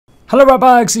Hello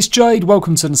ratbags, it's Jade,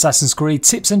 welcome to an Assassin's Creed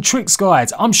tips and tricks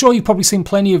guide. I'm sure you've probably seen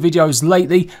plenty of videos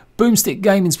lately. Boomstick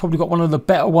Gaming's probably got one of the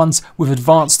better ones with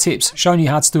advanced tips showing you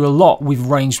how to do a lot with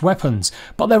ranged weapons.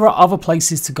 But there are other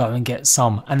places to go and get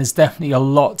some, and there's definitely a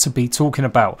lot to be talking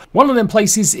about. One of them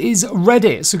places is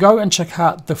Reddit, so go and check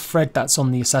out the thread that's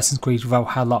on the Assassin's Creed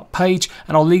Valhalla page,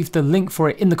 and I'll leave the link for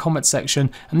it in the comment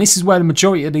section. And this is where the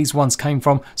majority of these ones came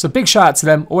from, so big shout out to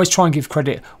them. Always try and give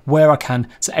credit where I can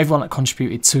to everyone that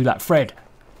contributed to that thread.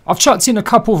 I've chucked in a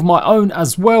couple of my own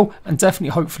as well, and definitely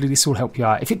hopefully this will help you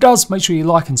out. If it does, make sure you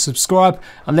like and subscribe,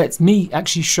 and let me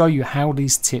actually show you how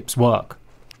these tips work.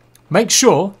 Make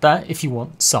sure that if you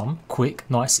want some quick,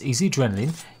 nice, easy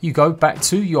adrenaline, you go back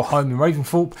to your home in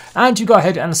Raventhorpe and you go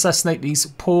ahead and assassinate these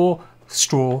poor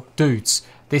straw dudes.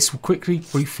 This will quickly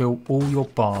refill all your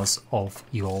bars of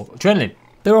your adrenaline.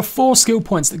 There are 4 skill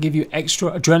points that give you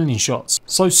extra adrenaline shots,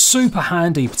 so super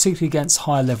handy, particularly against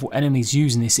higher level enemies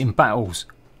using this in battles.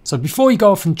 So before you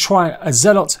go off and try a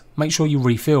zealot, make sure you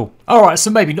refill. Alright, so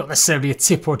maybe not necessarily a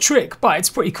tip or a trick, but it's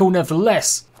pretty cool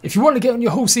nevertheless. If you want to get on your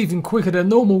horse even quicker than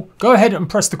normal, go ahead and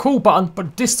press the call button,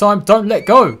 but this time don't let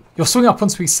go. You'll swing up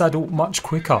onto his saddle much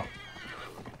quicker.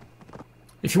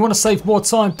 If you want to save more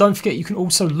time, don't forget you can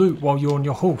also loot while you're on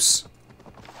your horse.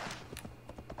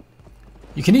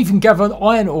 You can even gather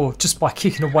iron ore just by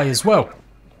kicking away as well.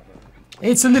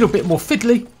 It's a little bit more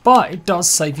fiddly, but it does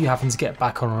save you having to get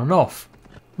back on and off.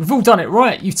 We've all done it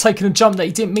right. You've taken a jump that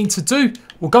you didn't mean to do.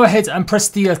 Well, go ahead and press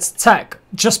the attack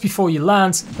just before you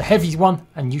land, the heavy one,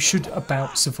 and you should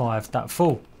about survive that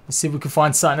fall. Let's see if we can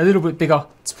find something a little bit bigger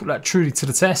to put that truly to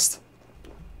the test.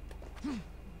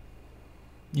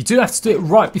 You do have to do it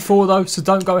right before though, so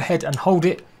don't go ahead and hold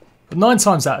it. But 9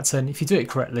 times out of 10, if you do it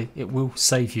correctly, it will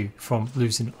save you from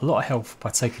losing a lot of health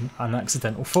by taking an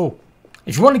accidental fall.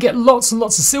 If you want to get lots and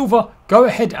lots of silver, go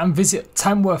ahead and visit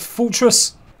Tamworth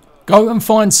Fortress. Go and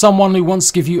find someone who wants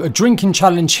to give you a drinking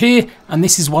challenge here, and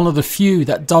this is one of the few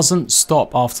that doesn't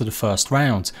stop after the first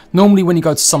round. Normally when you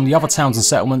go to some of the other towns and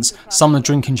settlements, some of the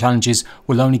drinking challenges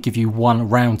will only give you 1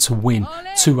 round to win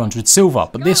 200 silver,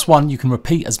 but this one you can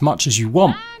repeat as much as you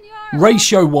want.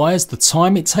 Ratio wise, the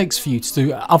time it takes for you to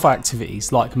do other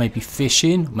activities like maybe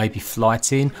fishing, maybe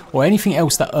flighting, or anything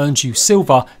else that earns you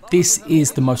silver, this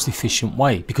is the most efficient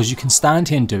way because you can stand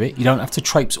here and do it. You don't have to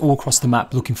traipse all across the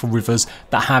map looking for rivers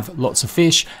that have lots of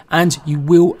fish, and you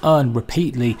will earn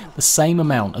repeatedly the same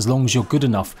amount as long as you're good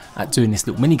enough at doing this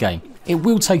little mini game. It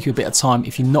will take you a bit of time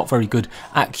if you're not very good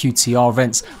at QTR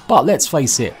events, but let's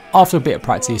face it, after a bit of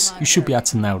practice you should be able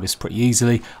to nail this pretty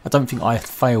easily. I don't think I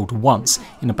failed once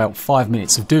in about 5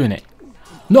 minutes of doing it.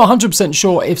 Not 100%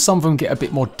 sure if some of them get a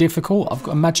bit more difficult.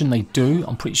 I imagine they do.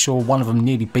 I'm pretty sure one of them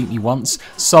nearly beat me once,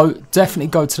 so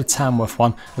definitely go to the Tamworth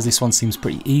one as this one seems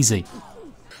pretty easy.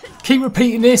 Keep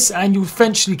repeating this and you'll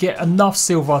eventually get enough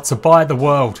silver to buy the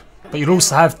world, but you'll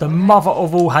also have the mother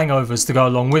of all hangovers to go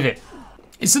along with it.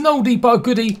 It's an oldie but a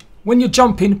goodie. When you're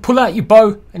jumping, pull out your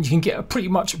bow and you can get a pretty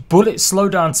much bullet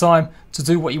slowdown time to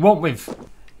do what you want with.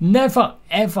 Never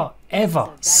ever ever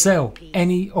sell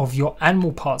any of your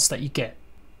animal parts that you get.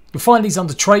 You'll find these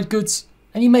under trade goods,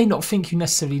 and you may not think you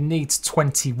necessarily need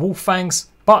 20 wolf fangs,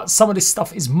 but some of this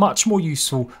stuff is much more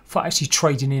useful for actually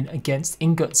trading in against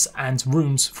ingots and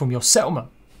runes from your settlement.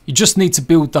 You just need to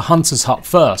build the hunter's hut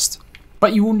first,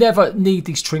 but you will never need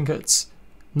these trinkets.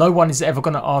 No one is ever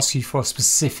going to ask you for a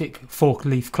specific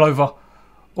 4-leaf clover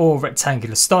or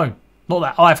rectangular stone. Not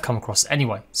that I've come across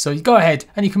anyway. So you go ahead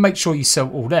and you can make sure you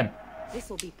sell all them.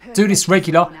 Do this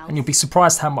regular and you'll be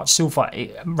surprised how much silver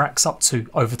it racks up to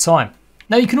over time.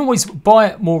 Now you can always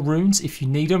buy more runes if you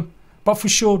need them, but for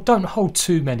sure don't hold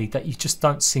too many that you just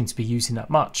don't seem to be using that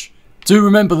much. Do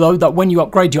remember though that when you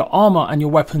upgrade your armour and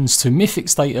your weapons to mythic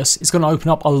status, it's going to open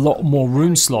up a lot more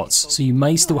rune slots, so you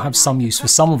may still have some use for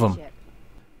some of them.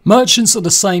 Merchants are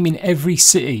the same in every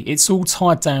city. It's all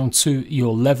tied down to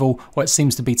your level, or it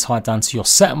seems to be tied down to your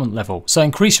settlement level. So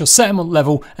increase your settlement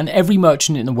level and every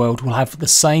merchant in the world will have the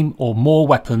same or more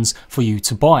weapons for you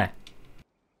to buy.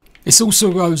 This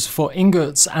also goes for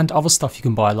ingots and other stuff you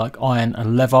can buy like iron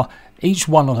and leather. Each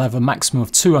one will have a maximum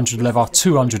of 200 leather,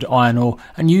 200 iron ore,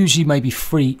 and usually maybe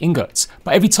 3 ingots.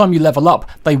 But every time you level up,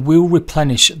 they will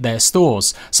replenish their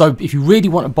stores. So if you really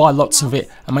want to buy lots of it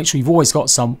and make sure you've always got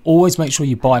some, always make sure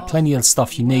you buy plenty of the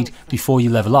stuff you need before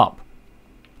you level up.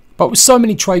 But with so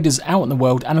many traders out in the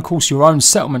world, and of course your own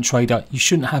settlement trader, you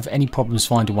shouldn't have any problems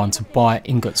finding one to buy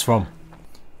ingots from.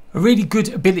 A really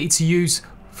good ability to use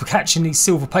for catching these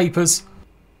silver papers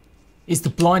is the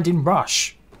blinding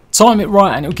rush. Time it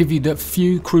right and it'll give you the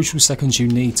few crucial seconds you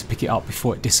need to pick it up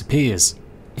before it disappears.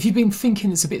 If you've been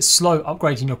thinking it's a bit slow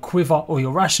upgrading your quiver or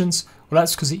your rations, well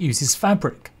that's because it uses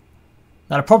fabric.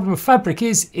 Now the problem with fabric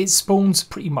is it spawns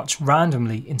pretty much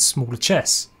randomly in smaller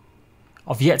chests.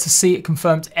 I've yet to see it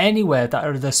confirmed anywhere that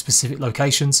are the specific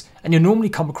locations, and you'll normally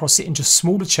come across it in just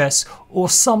smaller chests or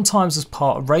sometimes as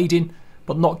part of raiding,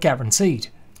 but not guaranteed.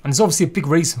 And there's obviously a big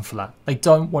reason for that. They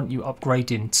don't want you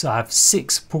upgrading to have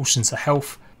 6 portions of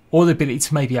health or the ability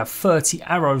to maybe have 30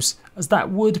 arrows, as that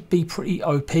would be pretty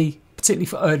OP, particularly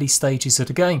for early stages of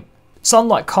the game. So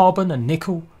unlike carbon and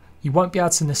nickel, you won't be able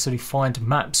to necessarily find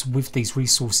maps with these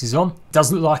resources on. It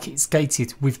does look like it's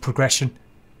gated with progression,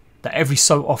 that every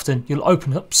so often you'll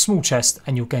open up a small chest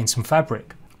and you'll gain some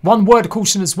fabric. One word of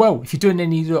caution as well, if you're doing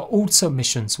any of the auto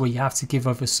missions where you have to give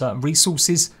over certain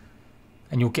resources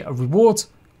and you'll get a reward,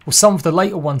 well, some of the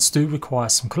later ones do require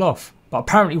some cloth. But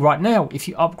apparently right now, if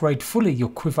you upgrade fully your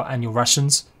quiver and your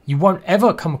rations, you won't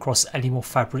ever come across any more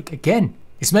fabric again.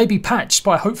 This may be patched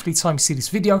by hopefully time you see this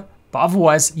video, but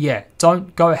otherwise, yeah,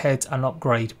 don't go ahead and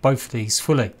upgrade both of these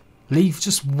fully. Leave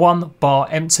just one bar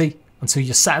empty until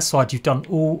you're satisfied you've done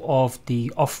all of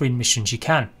the offering missions you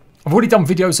can. I've already done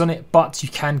videos on it, but you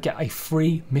can get a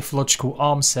free mythological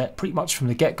arm set pretty much from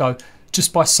the get-go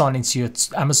just by signing to your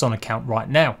Amazon account right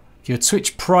now. If you're a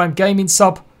Twitch Prime Gaming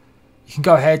sub, you can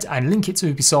go ahead and link it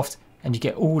to Ubisoft and you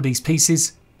get all these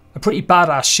pieces. A pretty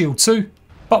badass shield too,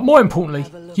 but more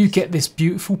importantly, you get this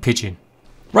beautiful pigeon.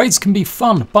 Raids can be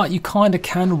fun, but you kind of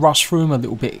can rush through them a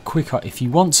little bit quicker if you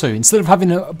want to. Instead of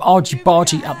having an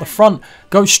argy-bargy at the front,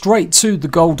 go straight to the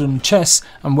golden chests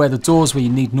and where the doors where you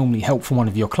need normally help from one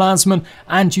of your clansmen,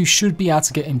 and you should be able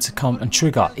to get him to come and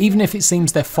trigger, even if it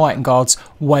seems they're fighting guards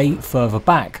way further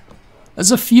back.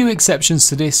 There's a few exceptions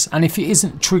to this, and if it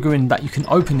isn't triggering that you can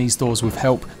open these doors with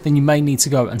help, then you may need to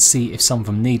go and see if some of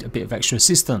them need a bit of extra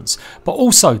assistance. But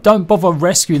also, don't bother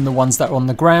rescuing the ones that are on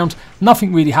the ground.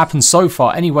 Nothing really happened so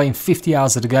far anyway in 50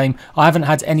 hours of the game. I haven't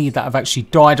had any that have actually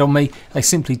died on me. They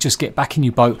simply just get back in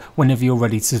your boat whenever you're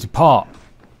ready to depart.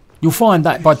 You'll find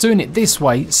that by doing it this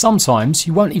way, sometimes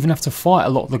you won't even have to fight a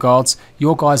lot of the guards.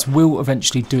 Your guys will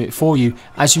eventually do it for you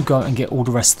as you go and get all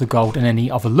the rest of the gold and any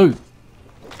other loot.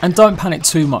 And don't panic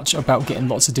too much about getting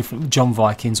lots of different John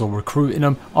Vikings or recruiting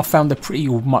them. I found they're pretty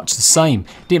all much the same.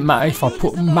 Didn't matter if I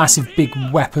put massive big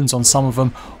weapons on some of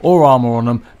them or armour on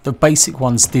them, the basic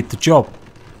ones did the job.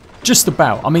 Just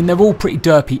about. I mean, they're all pretty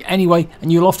derpy anyway,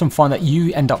 and you'll often find that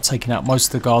you end up taking out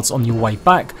most of the guards on your way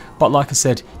back. But like I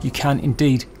said, you can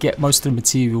indeed get most of the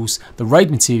materials, the raid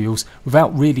materials,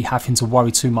 without really having to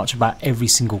worry too much about every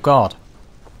single guard.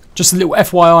 Just a little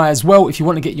FYI as well, if you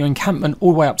want to get your encampment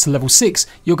all the way up to level 6,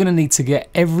 you're going to need to get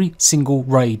every single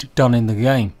raid done in the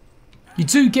game. You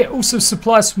do get also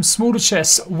supplies from smaller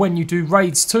chests when you do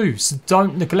raids too, so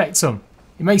don't neglect them.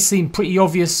 It may seem pretty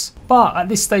obvious, but at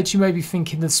this stage you may be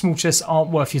thinking the small chests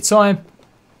aren't worth your time,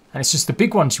 and it's just the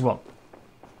big ones you want.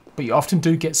 But you often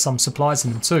do get some supplies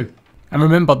in them too. And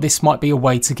remember, this might be a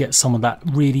way to get some of that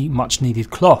really much needed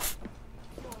cloth.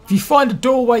 If you find a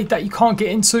doorway that you can't get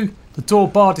into, the door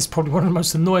barred is probably one of the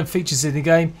most annoying features in the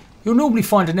game. You'll normally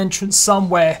find an entrance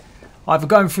somewhere, either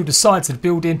going through the sides of the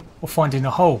building or finding a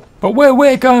hole. But where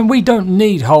we're going, we don't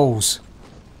need holes.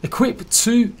 Equip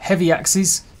 2 heavy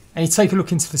axes and you take a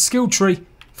look into the skill tree,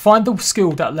 find the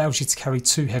skill that allows you to carry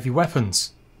 2 heavy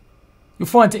weapons. You'll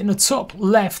find it in the top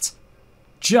left,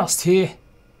 just here,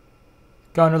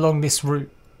 going along this route.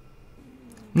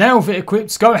 Now with it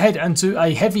equipped, go ahead and do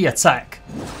a heavy attack.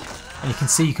 And you can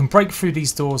see you can break through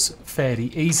these doors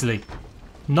fairly easily.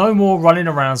 No more running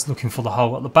around looking for the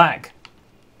hole at the back.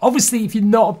 Obviously, if you're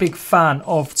not a big fan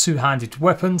of two-handed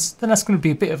weapons, then that's going to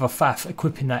be a bit of a faff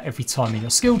equipping that every time in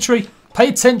your skill tree. Pay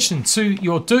attention to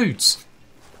your dudes.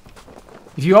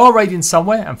 If you are raiding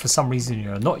somewhere and for some reason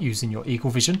you're not using your eagle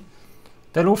vision,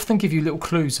 they'll often give you little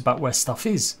clues about where stuff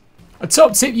is. A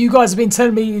top tip you guys have been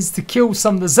telling me is to kill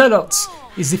some of the zealots,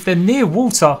 is if they're near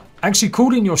water, actually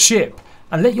call in your ship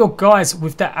and let your guys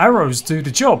with their arrows do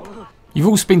the job. You've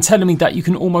also been telling me that you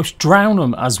can almost drown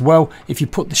them as well if you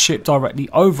put the ship directly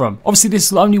over them. Obviously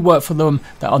this will only work for them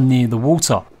that are near the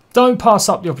water. Don't pass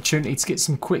up the opportunity to get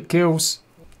some quick kills.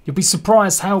 You'll be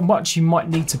surprised how much you might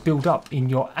need to build up in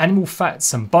your animal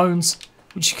fats and bones,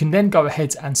 which you can then go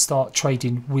ahead and start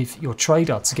trading with your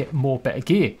trader to get more better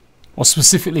gear. Or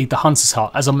specifically the hunter's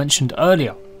hut, as I mentioned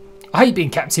earlier. I hate being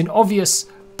Captain Obvious,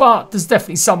 but there's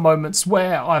definitely some moments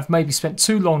where I've maybe spent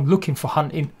too long looking for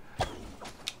hunting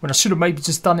when I should have maybe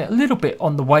just done it a little bit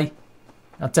on the way.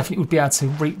 I definitely would be able to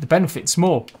reap the benefits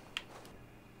more.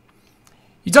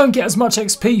 You don't get as much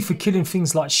XP for killing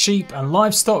things like sheep and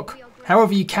livestock.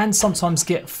 However, you can sometimes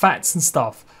get fats and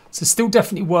stuff. So it's still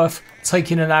definitely worth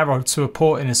taking an arrow to a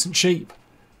poor innocent sheep.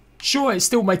 Sure, it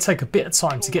still may take a bit of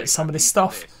time to get some of this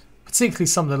stuff, particularly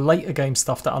some of the later game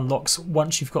stuff that unlocks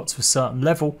once you've got to a certain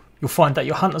level. You'll find that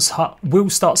your hunter's hut will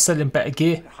start selling better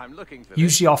gear,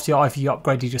 usually after either you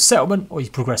upgraded your settlement or you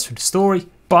progress through the story.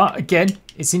 But again,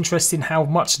 it's interesting how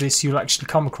much of this you'll actually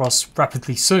come across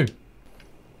rapidly soon.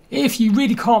 If you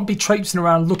really can't be traipsing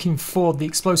around looking for the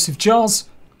explosive jars,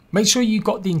 make sure you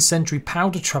got the incendiary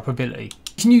powder trap ability.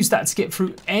 You can use that to get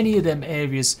through any of them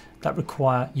areas that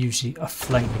require usually a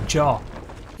flaming jar.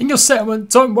 In your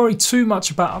settlement, don't worry too much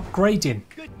about upgrading.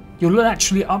 You'll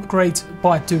actually upgrade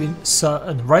by doing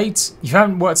certain raids. If you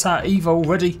haven't worked out either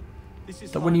already,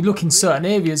 that when you look in certain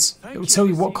areas, it will tell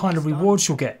you what kind of rewards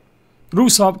you'll get. You'll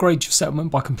also upgrade your settlement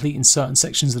by completing certain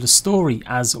sections of the story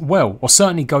as well, or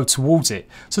certainly go towards it.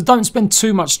 So don't spend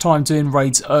too much time doing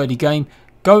raids early game.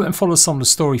 Go and follow some of the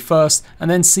story first,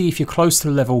 and then see if you're close to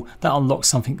the level that unlocks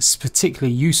something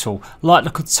particularly useful, like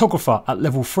the cartographer at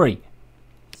level 3.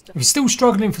 If you're still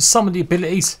struggling for some of the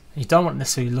abilities, and you don't want to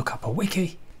necessarily look up a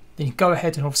wiki, then you go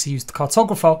ahead and obviously use the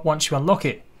cartographer once you unlock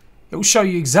it. It will show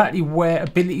you exactly where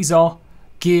abilities are,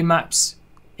 gear maps,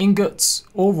 ingots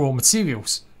or raw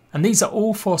materials. And these are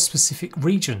all for specific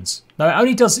regions. Now it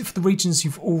only does it for the regions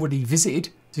you've already visited.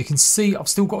 So you can see I've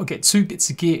still got to get 2 bits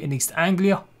of gear in East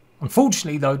Anglia.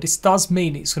 Unfortunately though, this does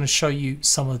mean it's going to show you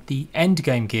some of the end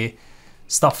game gear,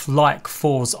 stuff like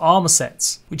Thor's armor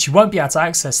sets, which you won't be able to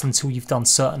access until you've done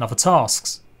certain other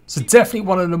tasks. So definitely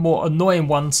one of the more annoying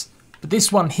ones. But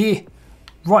this one here,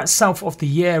 right south of the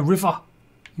Yare River,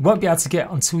 you won't be able to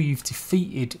get until you've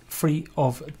defeated 3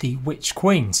 of the Witch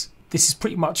Queens. This is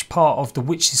pretty much part of the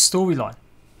Witch's storyline.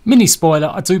 Mini spoiler,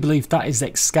 I do believe that is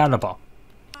Excalibur.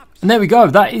 And there we go,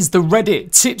 that is the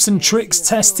Reddit tips and tricks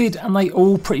tested, and they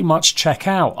all pretty much check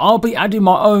out. I'll be adding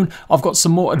my own. I've got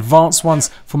some more advanced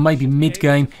ones for maybe mid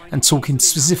game and talking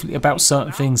specifically about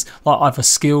certain things like either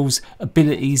skills,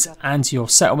 abilities and your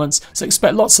settlements. So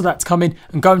expect lots of that to come in,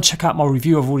 and go and check out my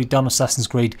review I've already done of Assassin's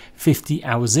Creed 50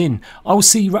 hours in. I will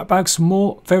see you ratbags for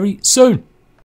more very soon.